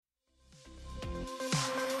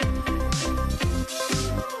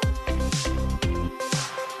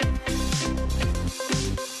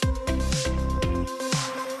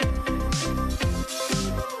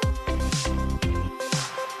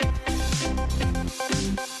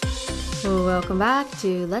Welcome back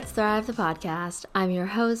to Let's Thrive, the podcast. I'm your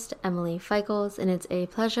host, Emily Feichels, and it's a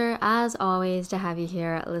pleasure, as always, to have you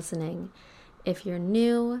here listening. If you're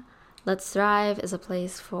new, Let's Thrive is a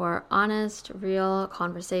place for honest, real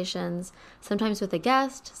conversations, sometimes with a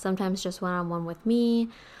guest, sometimes just one-on-one with me,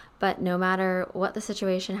 but no matter what the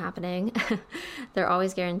situation happening, they're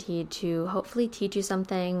always guaranteed to hopefully teach you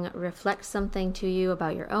something, reflect something to you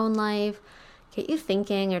about your own life, get you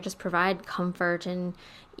thinking, or just provide comfort and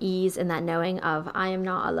ease in that knowing of I am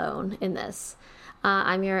not alone in this.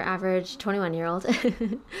 I'm your average 21-year-old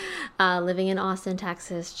living in Austin,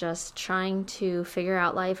 Texas, just trying to figure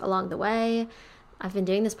out life along the way. I've been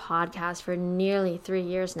doing this podcast for nearly 3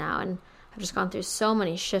 years now, and I've just gone through so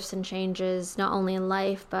many shifts and changes, not only in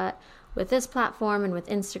life, but with this platform and with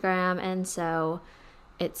Instagram. And so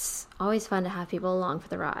it's always fun to have people along for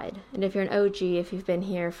the ride. And if you're an OG, if you've been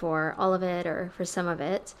here for all of it or for some of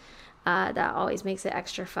it, that always makes it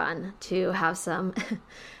extra fun to have some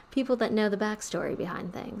people that know the backstory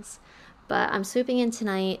behind things. But I'm swooping in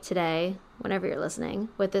today, whenever you're listening,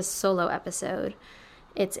 with this solo episode.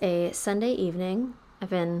 It's a Sunday evening. I've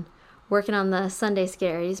been working on the Sunday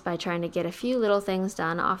scaries by trying to get a few little things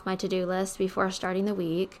done off my to-do list before starting the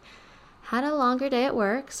week. Had a longer day at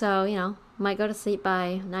work, so, might go to sleep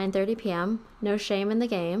by 9:30 p.m. No shame in the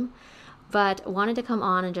game. But wanted to come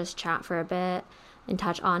on and just chat for a bit and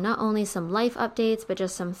touch on not only some life updates, but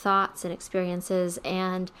just some thoughts and experiences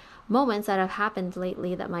and moments that have happened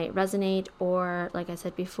lately that might resonate or, like I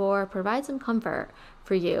said before, provide some comfort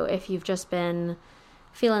for you if you've just been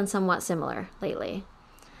feeling somewhat similar lately.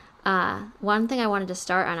 One thing I wanted to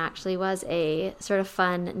start on actually was a sort of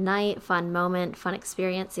fun night, fun moment, fun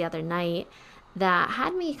experience the other night that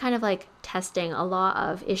had me kind of like testing a lot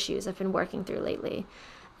of issues I've been working through lately.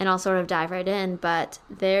 And I'll sort of dive right in, but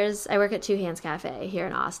I work at Two Hands Cafe here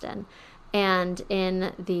in Austin, and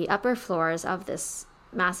in the upper floors of this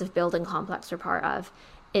massive building complex we're part of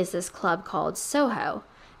is this club called Soho.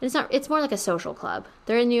 And it's more like a social club.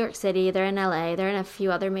 They're in New York City, they're in LA, they're in a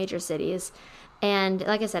few other major cities. And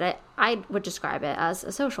like I said, I would describe it as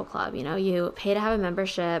a social club. You pay to have a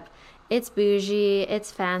membership. It's bougie,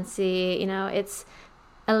 it's fancy, it's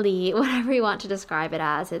elite, whatever you want to describe it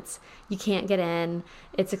as. You can't get in,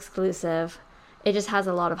 it's exclusive. It just has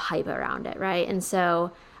a lot of hype around it, right? And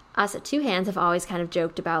so us at Two Hands have always kind of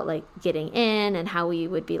joked about like getting in and how we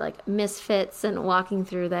would be like misfits and walking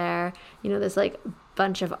through there, this like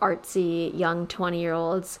bunch of artsy young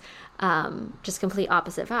 20-year-olds, just complete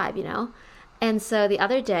opposite vibe. And so the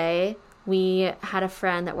other day we had a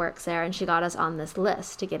friend that works there and she got us on this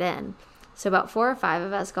list to get in. So about 4 or 5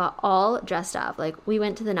 of us got all dressed up. Like, we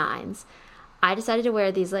went to the nines. I decided to wear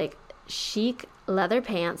these, like, chic leather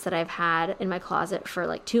pants that I've had in my closet for,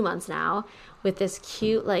 like, 2 months now with this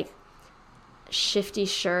cute, like, shifty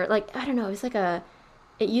shirt. Like, I don't know. It was like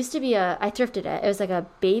it used to be I thrifted it. It was like a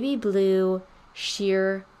baby blue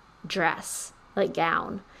sheer dress, like,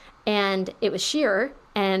 gown. And it was sheer.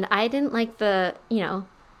 And I didn't like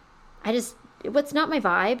it's not my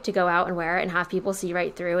vibe to go out and wear it and have people see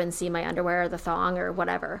right through and see my underwear or the thong or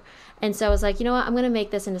whatever. And so I was like, you know what, I'm going to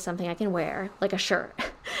make this into something I can wear, like a shirt.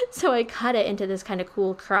 So I cut it into this kind of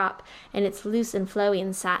cool crop, and it's loose and flowy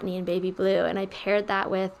and satiny and baby blue. And I paired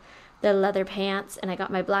that with the leather pants, and I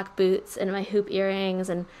got my black boots and my hoop earrings.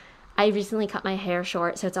 And I recently cut my hair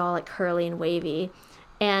short, so it's all like curly and wavy.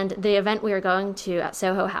 And the event we were going to at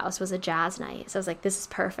Soho House was a jazz night. So I was like, this is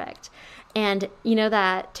perfect. And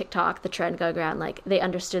that TikTok, the trend going around, like they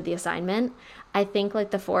understood the assignment. I think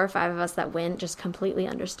like the 4 or 5 of us that went just completely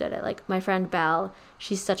understood it. Like my friend Belle,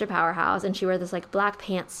 she's such a powerhouse, and she wore this like black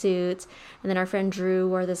pantsuit. And then our friend Drew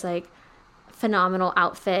wore this like phenomenal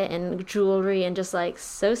outfit and jewelry and just like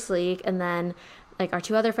so sleek. And then like our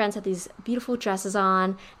 2 other friends had these beautiful dresses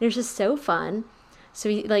on. And it was just so fun. So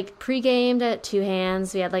we like pre-gamed at Two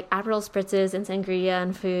Hands. We had like Aperol spritzes and sangria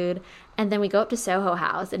and food. And then we go up to Soho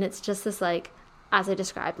House, and it's just this like, as I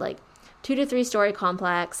described, like 2 to 3 story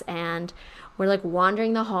complex. And we're like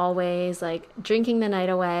wandering the hallways, like drinking the night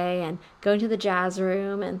away and going to the jazz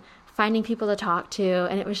room and finding people to talk to.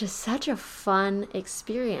 And it was just such a fun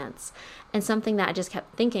experience, and something that I just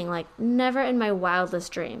kept thinking, like, never in my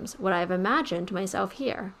wildest dreams would I have imagined myself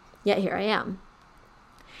here. Yet here I am.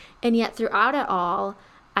 And yet throughout it all,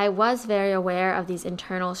 I was very aware of these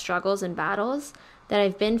internal struggles and battles that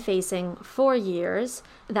I've been facing for years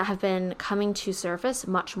that have been coming to surface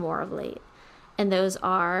much more of late. And those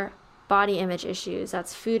are body image issues.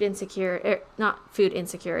 That's not food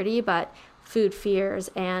insecurity, but food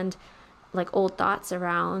fears and like old thoughts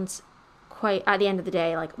around, quite at the end of the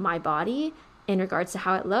day, like my body in regards to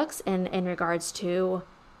how it looks and in regards to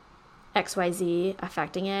XYZ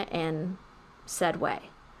affecting it in said way,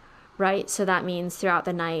 right? So that means throughout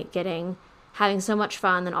the night having so much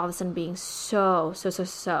fun, then all of a sudden being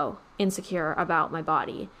so insecure about my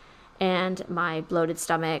body and my bloated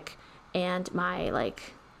stomach and my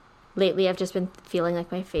like, lately I've just been feeling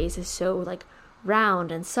like my face is so like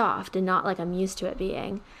round and soft and not like I'm used to it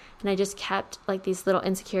being. And I just kept like these little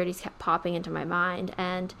insecurities kept popping into my mind.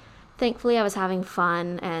 And thankfully I was having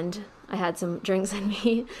fun and I had some drinks in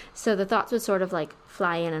me. So the thoughts would sort of like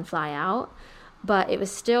fly in and fly out. But it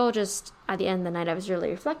was still just at the end of the night, I was really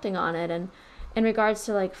reflecting on it. And in regards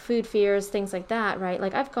to like food fears, things like that, right?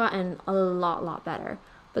 Like I've gotten a lot better,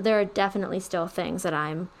 but there are definitely still things that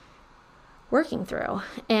I'm working through.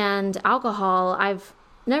 And alcohol, I've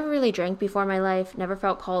never really drank before in my life, never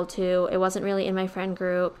felt called to. It wasn't really in my friend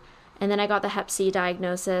group. And then I got the Hep C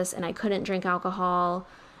diagnosis and I couldn't drink alcohol.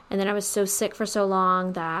 And then I was so sick for so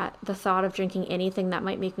long that the thought of drinking anything that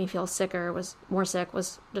might make me feel more sick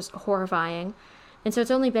was just horrifying. And so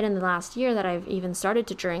it's only been in the last year that I've even started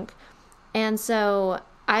to drink. And so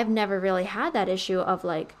I've never really had that issue of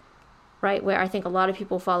like, right, where I think a lot of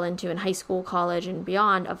people fall into in high school, college, and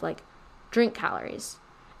beyond of like drink calories.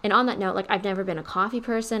 And on that note, like I've never been a coffee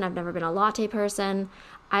person. I've never been a latte person.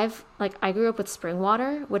 I grew up with spring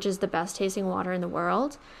water, which is the best tasting water in the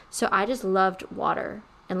world. So I just loved water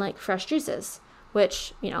and like fresh juices,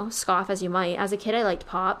 which, you know, scoff as you might. As a kid, I liked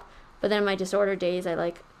pop, but then in my disorder days, I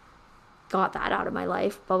like got that out of my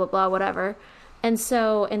life, blah, blah, blah, whatever. And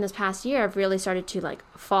so in this past year, I've really started to like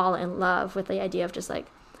fall in love with the idea of just like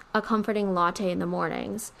a comforting latte in the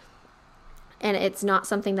mornings. And it's not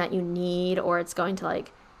something that you need or it's going to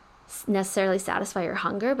like necessarily satisfy your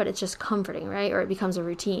hunger, but it's just comforting, right? Or it becomes a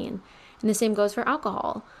routine. And the same goes for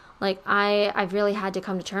alcohol. Like I've really had to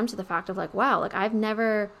come to terms with the fact of like, wow, like I've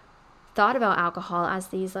never thought about alcohol as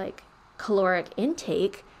these like caloric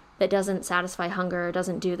intake that doesn't satisfy hunger,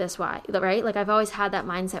 doesn't do this, why, right? Like I've always had that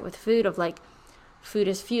mindset with food of like, food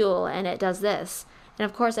is fuel and it does this. And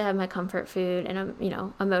of course I have my comfort food and, you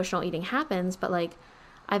know, emotional eating happens, but like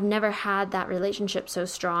I've never had that relationship so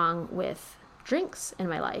strong with drinks in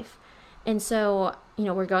my life. And so, you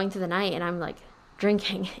know, we're going through the night and I'm like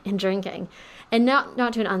drinking and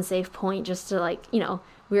not to an unsafe point, just to like, you know,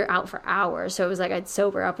 we were out for hours. So it was like, I'd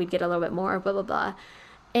sober up, we'd get a little bit more, blah, blah, blah.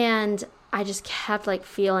 And I just kept like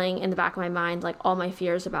feeling in the back of my mind, like all my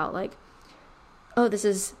fears about like, oh, this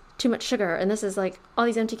is too much sugar. And this is like all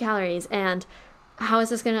these empty calories. And how is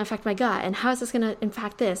this going to affect my gut? And how is this going to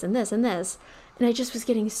impact this and this and this? And I just was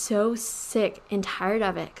getting so sick and tired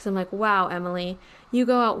of it. Because I'm like, wow, Emily, you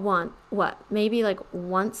go out maybe like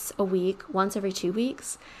once a week, once every 2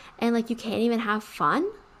 weeks. And like, you can't even have fun.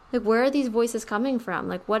 Like, where are these voices coming from?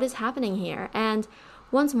 Like, what is happening here? And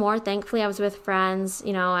once more, thankfully, I was with friends.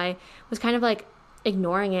 You know, I was kind of like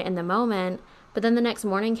ignoring it in the moment. But then the next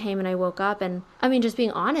morning came and I woke up and, I mean, just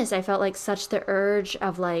being honest, I felt like such the urge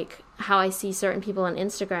of like how I see certain people on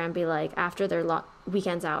Instagram be like after their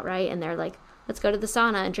weekends out, right? And they're like, let's go to the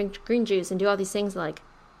sauna and drink green juice and do all these things like,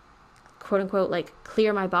 quote unquote, like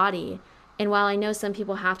clear my body. And while I know some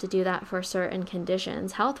people have to do that for certain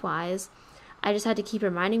conditions, health-wise, I just had to keep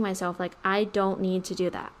reminding myself, like, I don't need to do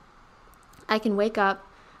that. I can wake up,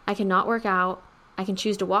 I can not work out, I can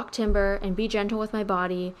choose to walk timber and be gentle with my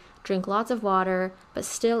body, drink lots of water, but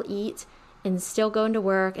still eat and still go into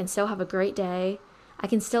work and still have a great day. I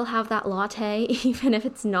can still have that latte, even if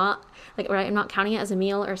it's not, like, right, I'm not counting it as a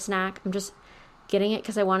meal or a snack. I'm just getting it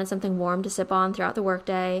because I wanted something warm to sip on throughout the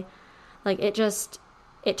workday. Like, it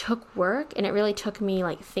took work, and it really took me,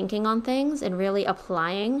 like, thinking on things and really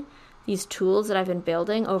applying these tools that I've been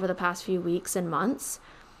building over the past few weeks and months.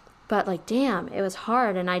 But, like, damn, it was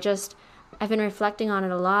hard, and I've been reflecting on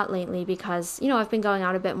it a lot lately because, you know, I've been going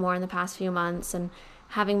out a bit more in the past few months and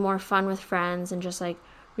having more fun with friends and just, like,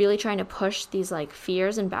 really trying to push these, like,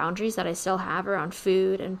 fears and boundaries that I still have around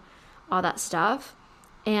food and all that stuff.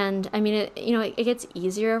 And, I mean, it gets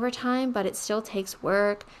easier over time, but it still takes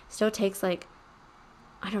work, still takes, like,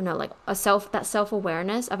 I don't know, like that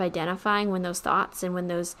self-awareness of identifying when those thoughts and when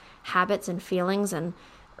those habits and feelings and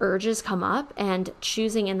urges come up and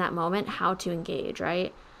choosing in that moment how to engage,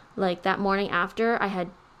 right? Like that morning after, I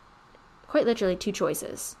had quite literally two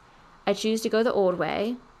choices. I choose to go the old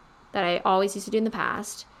way that I always used to do in the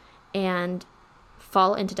past and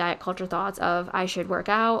fall into diet culture thoughts of I should work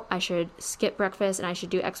out, I should skip breakfast, and I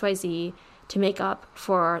should do XYZ to make up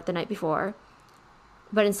for the night before.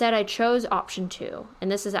 But instead I chose option 2.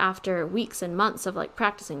 And this is after weeks and months of like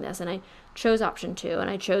practicing this. And I chose option 2. And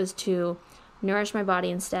I chose to nourish my body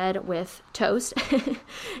instead with toast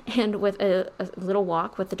and with a little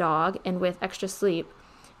walk with the dog and with extra sleep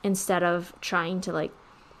instead of trying to like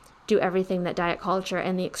do everything that diet culture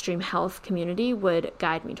and the extreme health community would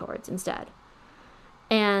guide me towards instead.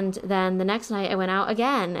 And then the next night I went out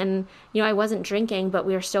again, and, I wasn't drinking, but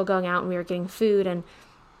we were still going out and we were getting food, and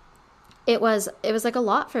it was like a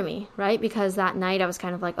lot for me, right? Because that night I was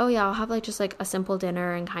kind of like, oh yeah, I'll have like just like a simple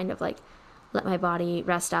dinner and kind of like let my body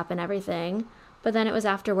rest up and everything. But then it was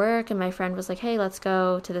after work and my friend was like, hey, let's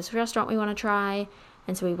go to this restaurant we want to try.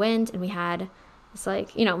 And so we went and we had it's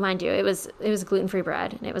like, mind you, it was gluten-free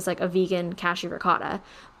bread and it was like a vegan cashew ricotta,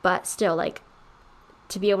 but still like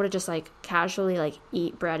to be able to just like casually like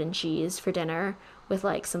eat bread and cheese for dinner with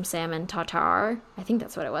like some salmon tartare, I think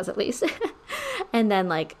that's what it was at least, and then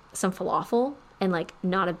like some falafel and like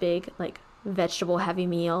not a big like vegetable heavy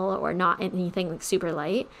meal or not anything like super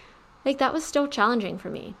light, like that was still challenging for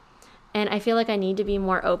me. And I feel like I need to be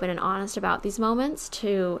more open and honest about these moments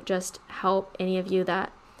to just help any of you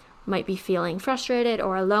that might be feeling frustrated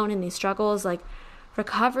or alone in these struggles. Like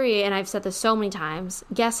recovery, and I've said this so many times,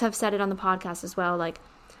 guests have said it on the podcast as well, like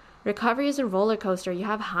recovery is a roller coaster. You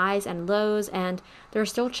have highs and lows, and there are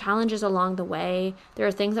still challenges along the way. There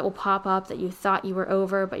are things that will pop up that you thought you were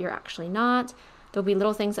over, but you're actually not. There'll be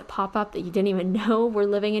little things that pop up that you didn't even know were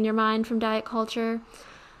living in your mind from diet culture.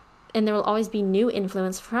 And there will always be new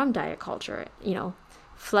influence from diet culture,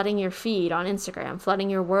 flooding your feed on Instagram, flooding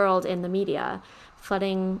your world in the media,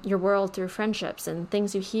 flooding your world through friendships and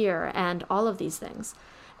things you hear and all of these things.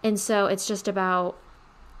 And so it's just about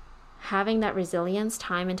having that resilience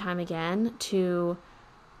time and time again to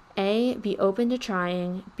A, be open to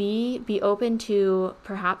trying, B, be open to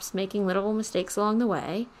perhaps making little mistakes along the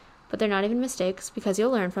way, but they're not even mistakes because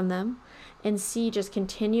you'll learn from them, and C, just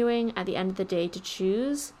continuing at the end of the day to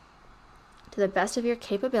choose to the best of your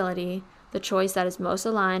capability the choice that is most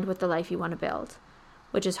aligned with the life you want to build,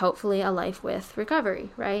 which is hopefully a life with recovery,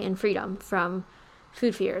 right? And freedom from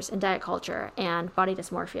food fears and diet culture and body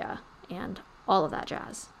dysmorphia and all of that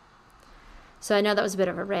jazz. So I know that was a bit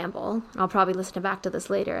of a ramble. I'll probably listen back to this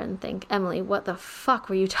later and think, Emily, what the fuck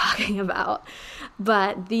were you talking about?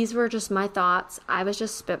 But these were just my thoughts. I was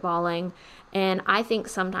just spitballing. And I think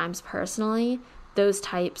sometimes personally, those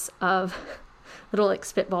types of little like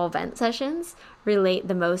spitball vent sessions relate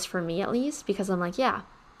the most for me, at least, because I'm like, yeah,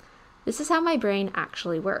 this is how my brain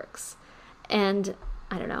actually works. And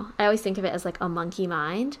I don't know, I always think of it as like a monkey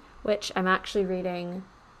mind, which I'm actually reading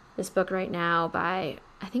this book right now by,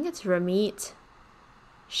 I think it's Ramit,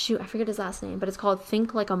 I forget his last name, but it's called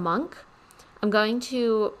Think Like a Monk. I'm going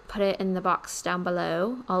to put it in the box down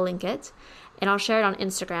below. I'll link it, and I'll share it on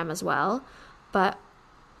Instagram as well. But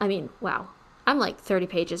I mean, wow, I'm like 30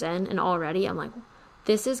 pages in, and already I'm like,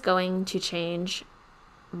 this is going to change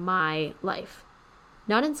my life.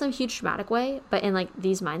 Not in some huge dramatic way, but in like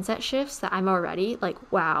these mindset shifts that I'm already like,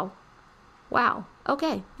 wow,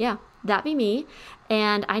 okay, yeah, that be me.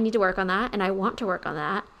 And I need to work on that, and I want to work on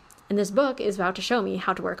that. And this book is about to show me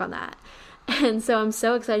how to work on that. And so I'm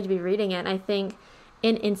so excited to be reading it. And I think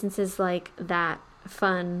in instances like that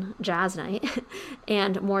fun jazz night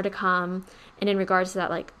and more to come, and in regards to that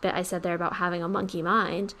like bit I said there about having a monkey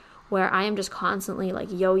mind, where I am just constantly like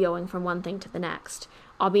yo-yoing from one thing to the next.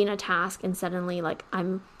 I'll be in a task and suddenly like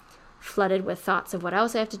I'm flooded with thoughts of what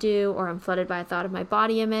else I have to do, or I'm flooded by a thought of my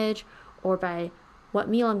body image, or by what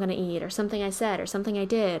meal I'm going to eat, or something I said, or something I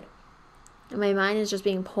did. And my mind is just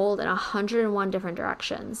being pulled in 101 different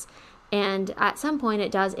directions. And at some point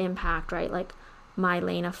it does impact, right, like my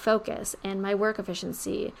lane of focus and my work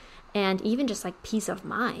efficiency and even just like peace of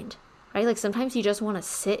mind, right? Like sometimes you just want to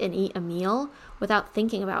sit and eat a meal without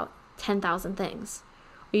thinking about 10,000 things.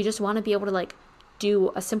 Or you just want to be able to like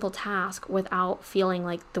do a simple task without feeling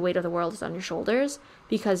like the weight of the world is on your shoulders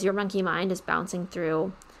because your monkey mind is bouncing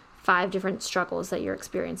through 5 different struggles that you're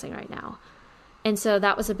experiencing right now. And so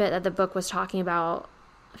that was a bit that the book was talking about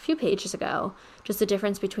a few pages ago, just the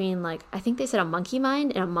difference between like, I think they said a monkey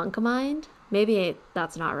mind and a monk mind. Maybe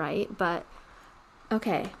that's not right, but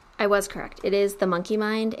okay, I was correct. It is the monkey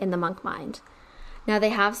mind and the monk mind. Now they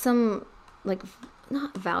have some like,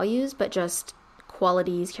 not values, but just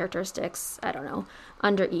qualities, characteristics, I don't know,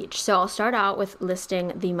 under each. So I'll start out with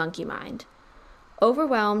listing the monkey mind.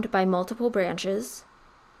 Overwhelmed by multiple branches,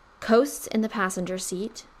 coasts in the passenger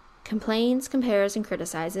seat, complains, compares, and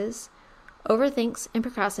criticizes, overthinks and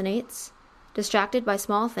procrastinates, distracted by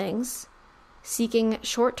small things, seeking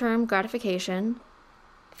short-term gratification,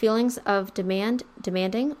 feelings of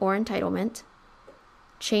demanding or entitlement,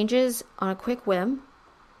 changes on a quick whim,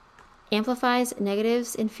 amplifies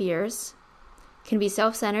negatives and fears, can be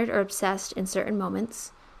self-centered or obsessed in certain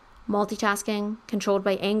moments, multitasking, controlled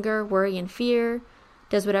by anger, worry, and fear,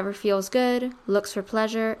 does whatever feels good, looks for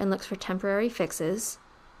pleasure, and looks for temporary fixes,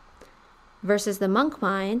 versus the monk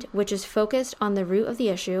mind, which is focused on the root of the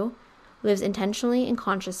issue, lives intentionally and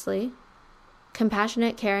consciously,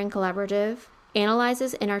 compassionate, caring, collaborative,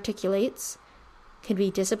 analyzes and articulates, can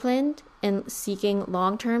be disciplined in seeking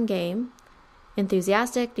long-term gain,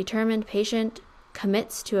 enthusiastic, determined, patient,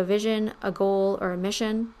 commits to a vision, a goal, or a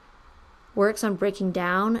mission, works on breaking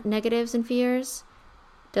down negatives and fears,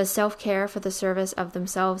 does self-care for the service of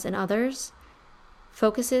themselves and others,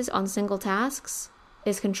 focuses on single tasks,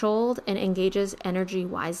 is controlled and engages energy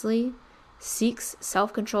wisely, seeks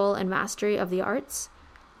self-control and mastery of the arts,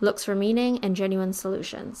 looks for meaning and genuine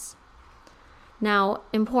solutions. Now,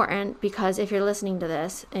 important, because if you're listening to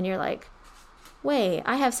this and you're like, wait,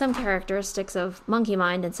 I have some characteristics of monkey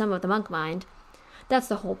mind and some of the monk mind, that's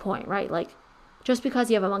the whole point, right? Like, just because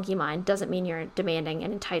you have a monkey mind doesn't mean you're demanding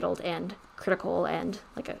and entitled and critical and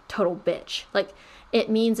like a total bitch. Like, it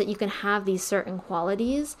means that you can have these certain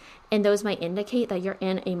qualities, and those might indicate that you're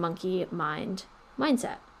in a monkey mind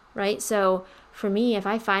mindset, right? So for me, if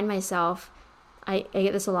I find myself, I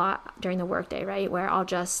get this a lot during the workday, right? Where I'll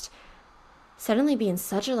just suddenly be in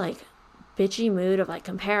such a like bitchy mood of like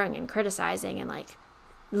comparing and criticizing and like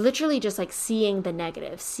literally just like seeing the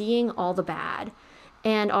negative, seeing all the bad.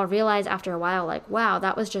 And I'll realize after a while, like, wow,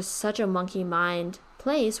 that was just such a monkey mind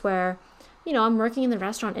place where, you know, I'm working in the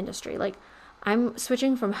restaurant industry. Like, I'm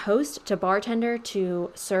switching from host to bartender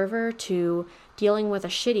to server to dealing with a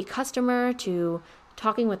shitty customer to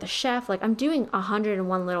talking with the chef. Like, I'm doing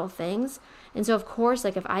 101 little things. And so, of course,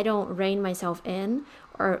 like, if I don't rein myself in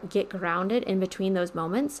or get grounded in between those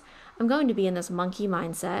moments, I'm going to be in this monkey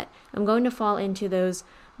mindset. I'm going to fall into those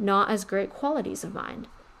not as great qualities of mine.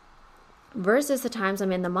 Versus the times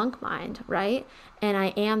I'm in the monk mind, right? And I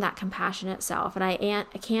am that compassionate self, and I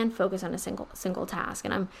can focus on a single task,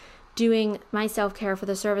 and I'm doing my self-care for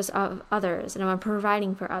the service of others, and I'm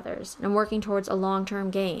providing for others, and I'm working towards a long-term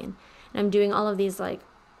gain, and I'm doing all of these like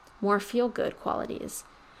more feel-good qualities.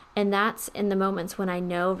 And that's in the moments when I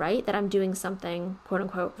know, right, that I'm doing something quote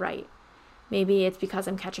unquote right. Maybe it's because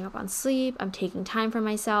I'm catching up on sleep, I'm taking time for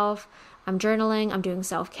myself, I'm journaling, I'm doing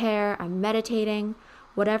self-care, I'm meditating.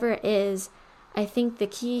 Whatever it is, I think the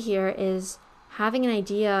key here is having an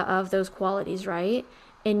idea of those qualities, right?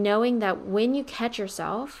 And knowing that when you catch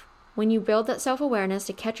yourself, when you build that self-awareness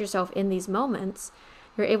to catch yourself in these moments,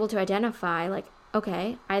 you're able to identify like,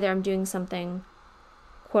 okay, either I'm doing something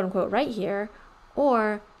quote unquote right here,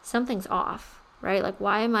 or something's off, right? Like,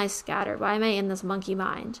 why am I scattered? Why am I in this monkey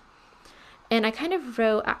mind? And I kind of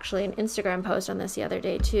wrote actually an Instagram post on this the other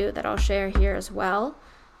day too, that I'll share here as well.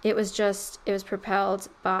 It was propelled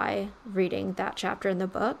by reading that chapter in the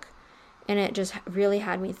book, and it just really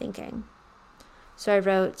had me thinking. So I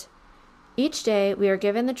wrote, each day we are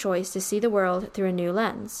given the choice to see the world through a new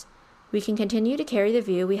lens. We can continue to carry the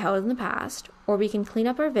view we held in the past, or we can clean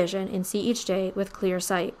up our vision and see each day with clear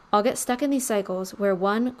sight. I'll get stuck in these cycles where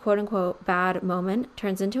one quote-unquote bad moment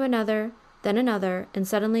turns into another, then another, and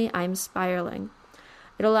suddenly I'm spiraling.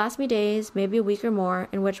 It'll last me days, maybe a week or more,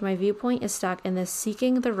 in which my viewpoint is stuck in this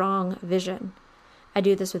seeking the wrong vision. I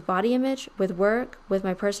do this with body image, with work, with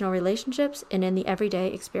my personal relationships, and in the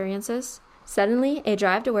everyday experiences. Suddenly, a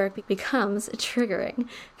drive to work becomes triggering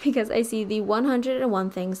because I see the 101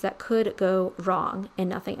 things that could go wrong and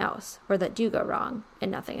nothing else, or that do go wrong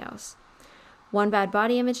and nothing else. One bad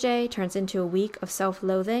body image day turns into a week of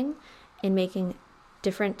self-loathing and making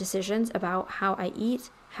different decisions about how I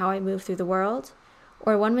eat, how I move through the world.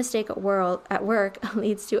 Or one mistake at work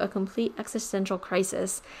leads to a complete existential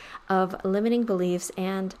crisis of limiting beliefs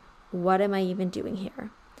and what am I even doing here?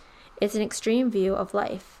 It's an extreme view of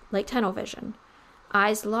life, like tunnel vision.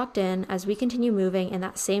 Eyes locked in as we continue moving in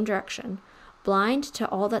that same direction, blind to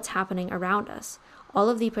all that's happening around us, all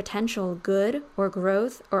of the potential good or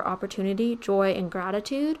growth or opportunity, joy, and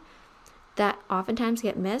gratitude that oftentimes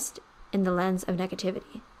get missed in the lens of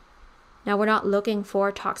negativity. Now, we're not looking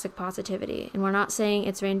for toxic positivity, and we're not saying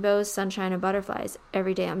it's rainbows, sunshine, and butterflies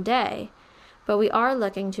every damn day, but we are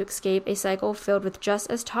looking to escape a cycle filled with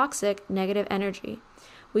just as toxic negative energy.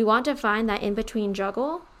 We want to find that in-between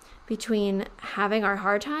juggle between having our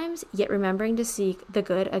hard times, yet remembering to seek the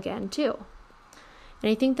good again, too.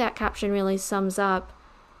 And I think that caption really sums up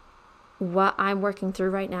what I'm working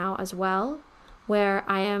through right now as well, where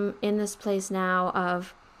I am in this place now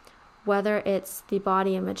of whether it's the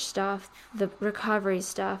body image stuff, the recovery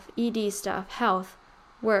stuff, ED stuff, health,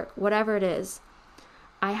 work, whatever it is.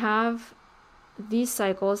 I have these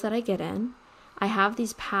cycles that I get in. I have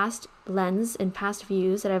these past lens and past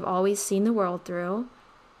views that I've always seen the world through.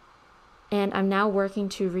 And I'm now working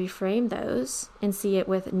to reframe those and see it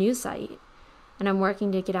with new sight. And I'm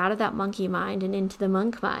working to get out of that monkey mind and into the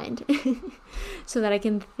monk mind so that I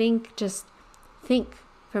can think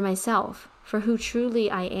for myself, for who truly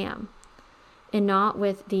I am, and not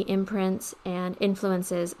with the imprints and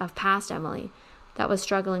influences of past Emily that was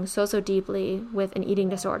struggling so deeply with an eating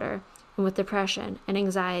disorder and with depression and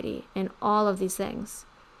anxiety and all of these things.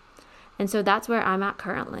 And so that's where I'm at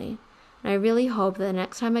currently. And I really hope that the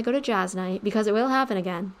next time I go to jazz night, because it will happen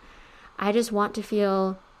again, I just want to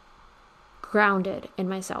feel grounded in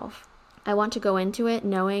myself. I want to go into it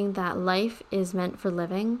knowing that life is meant for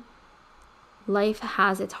living. Life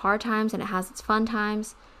has its hard times and it has its fun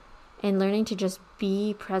times, and learning to just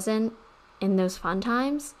be present in those fun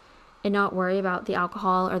times and not worry about the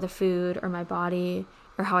alcohol or the food or my body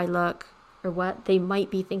or how I look or what they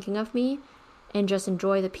might be thinking of me, and just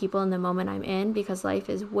enjoy the people in the moment I'm in, because life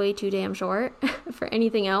is way too damn short for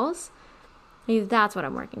anything else. Maybe that's what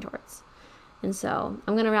I'm working towards. And so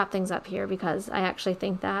I'm going to wrap things up here because I actually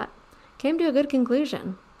think that came to a good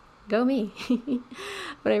conclusion. Go me.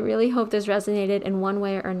 But I really hope this resonated in one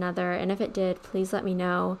way or another. And if it did, please let me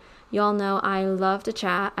know. Y'all know I love to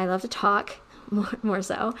chat. I love to talk more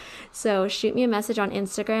so. So shoot me a message on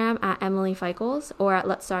Instagram at Emily Feichels or at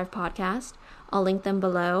Let's Starve Podcast. I'll link them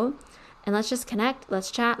below. And let's just connect.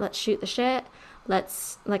 Let's chat. Let's shoot the shit.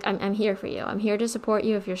 I'm here for you. I'm here to support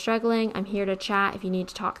you if you're struggling. I'm here to chat if you need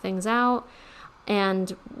to talk things out. And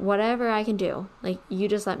whatever I can do, you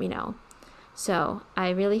just let me know. So I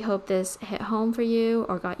really hope this hit home for you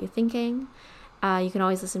or got you thinking. You can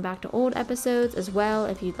always listen back to old episodes as well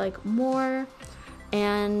if you'd like more.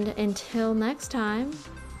 And until next time,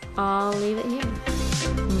 I'll leave it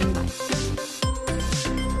here. Bye.